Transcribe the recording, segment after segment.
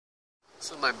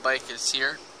So my bike is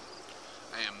here.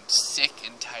 I am sick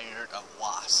and tired of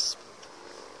wasps.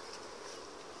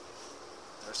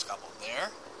 There's a couple there.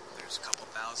 There's a couple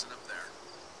thousand up there.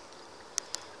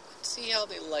 Let's see how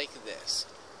they like this.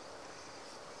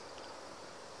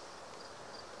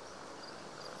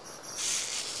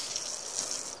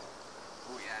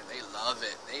 Oh yeah, they love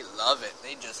it. They love it.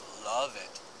 They just love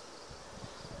it.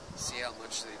 See how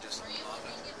much they just love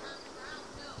it.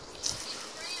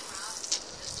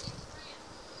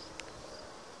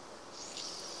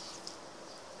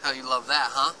 How you love that,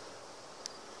 huh?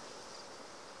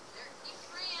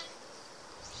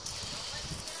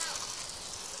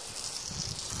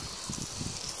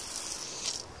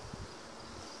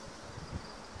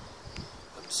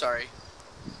 I'm sorry.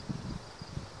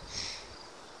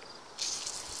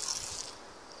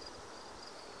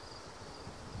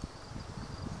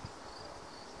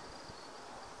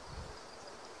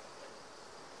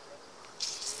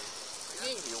 I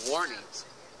gave you warnings.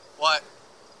 What?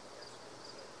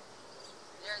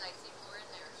 There, and I see more in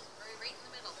there. Right in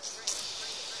the middle. Right.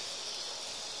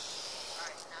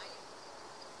 Alright, now you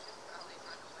should probably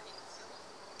run away soon.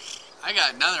 I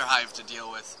got another hive to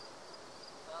deal with.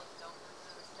 Well, don't run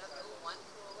another step. Oh, one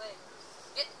flew away.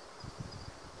 Get!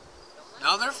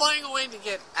 No, they're flying away to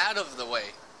get out of the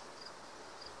way.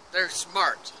 They're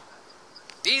smart.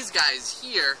 These guys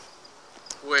here,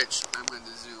 which I'm going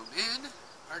to zoom in,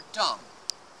 are dumb.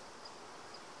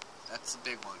 That's the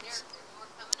big ones. There's more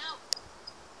coming out.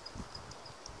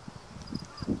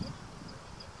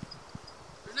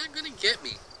 They're not going to get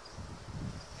me.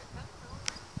 They're coming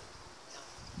over. No.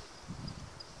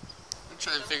 I'm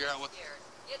trying to figure out what...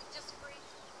 Get just free.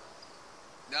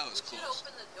 That was You should close.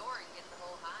 open the door and get the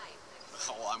whole hive.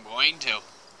 Oh, I'm going to.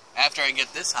 After I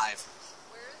get this hive.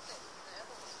 Where is it? The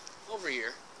other one. Over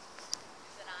here.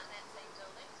 Is it on that same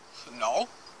building? No.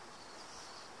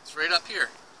 It's right up here.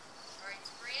 Alright,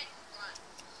 spray it and run.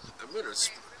 I'm going to...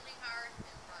 Spray it really hard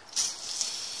and run.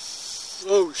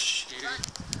 Oh, shit. Run.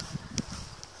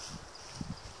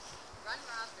 Run,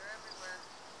 Rob. They're everywhere.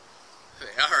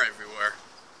 They are everywhere.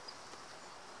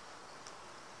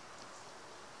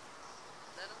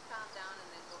 Let them calm down and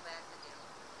then go back again.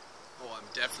 Oh, I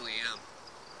definitely am.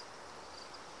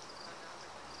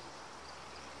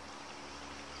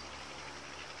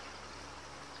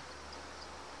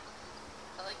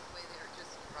 I like the way they were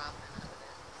just dropping out of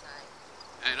that side.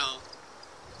 I know.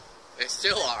 They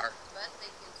still are. But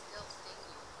they can still sting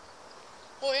you.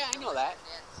 Oh, yeah, I know that.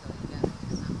 Dead, so you gotta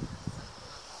do something.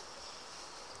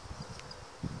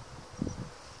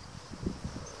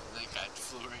 That guy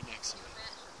flew right next to me.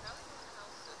 Matt should probably go in the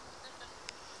house soon.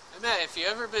 Hey, Matt, if you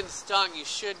ever been stung, you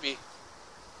should be.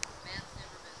 Matt's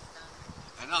never been stung.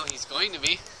 I know, he's going to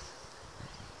be.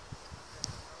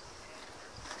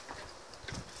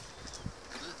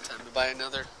 Time to buy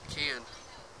another can.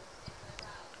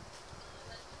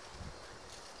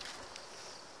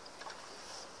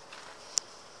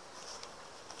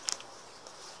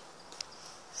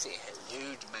 Say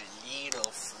hello to my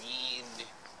little friend.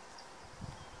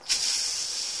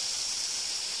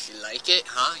 You like it,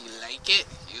 huh? You like it?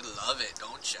 You love it,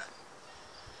 don't ya?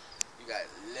 You guys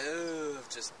love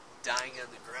just dying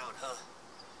on the ground, huh?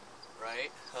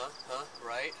 Right? Huh? Huh?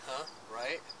 Right? Huh?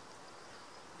 Right?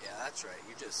 Yeah, that's right.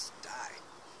 You just die.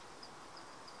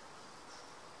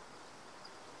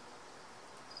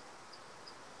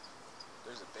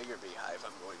 There's a bigger beehive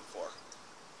I'm going for.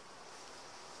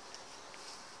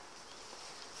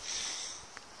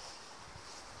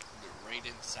 They're right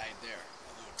inside there.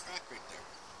 A little crack right there.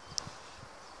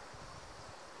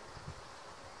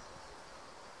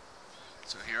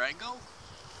 So here I go.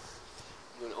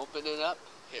 I'm going to open it up,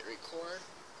 hit record.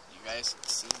 You guys can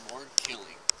see more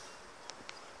killing.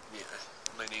 Yeah,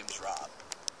 my name's Rob,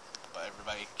 but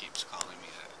everybody keeps calling me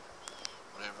that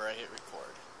whenever I hit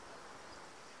record.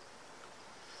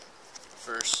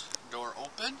 First door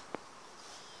open,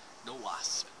 no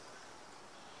wasp.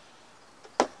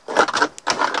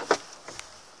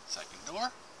 Second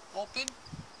door open,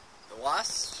 the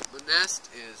wasp, the nest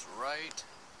is right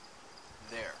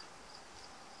there.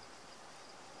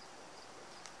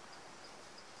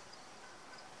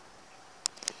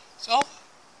 So,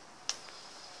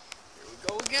 here we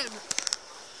go again.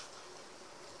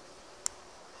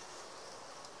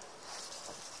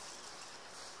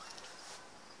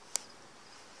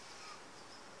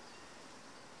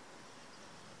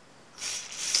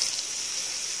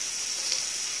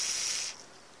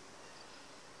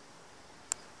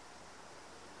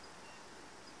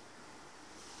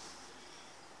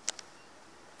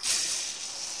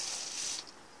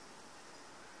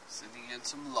 Sending in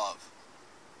some love.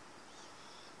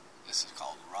 This is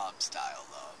called Rob style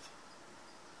love.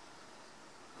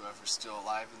 Whoever's still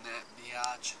alive in that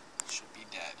biatch should be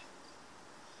dead.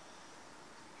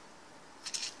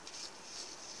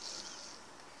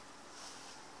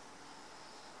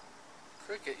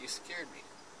 Cricket, you scared me.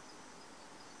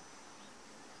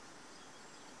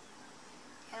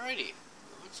 Alrighty,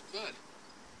 that looks good.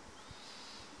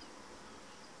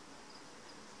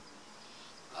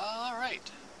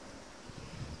 Alright.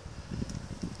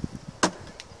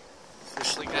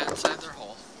 Officially got inside their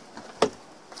hole.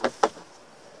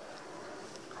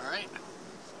 Alright.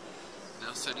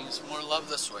 Now sending some more love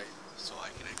this way, so I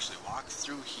can actually walk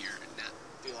through here and not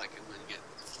feel like I'm going to get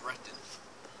threatened.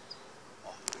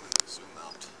 Oh, I'm going to zoom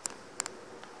out.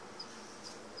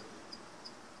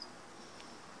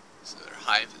 So their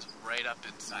hive is right up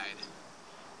inside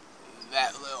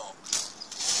that little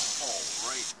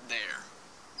hole right there.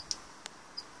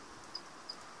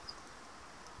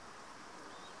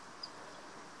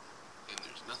 And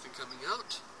there's nothing coming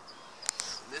out.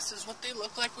 And this is what they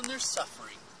look like when they're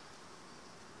suffering.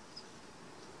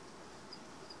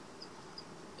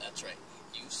 That's right,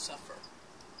 you suffer.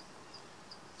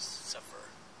 Suffer.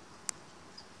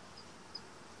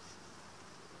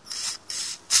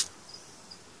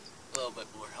 A little bit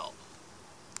more help.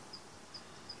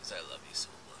 Because I love you so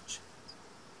much.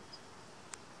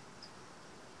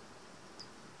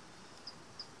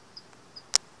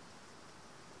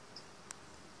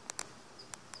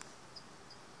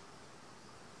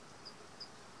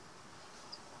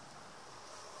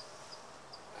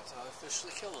 That's how I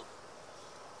officially kill him.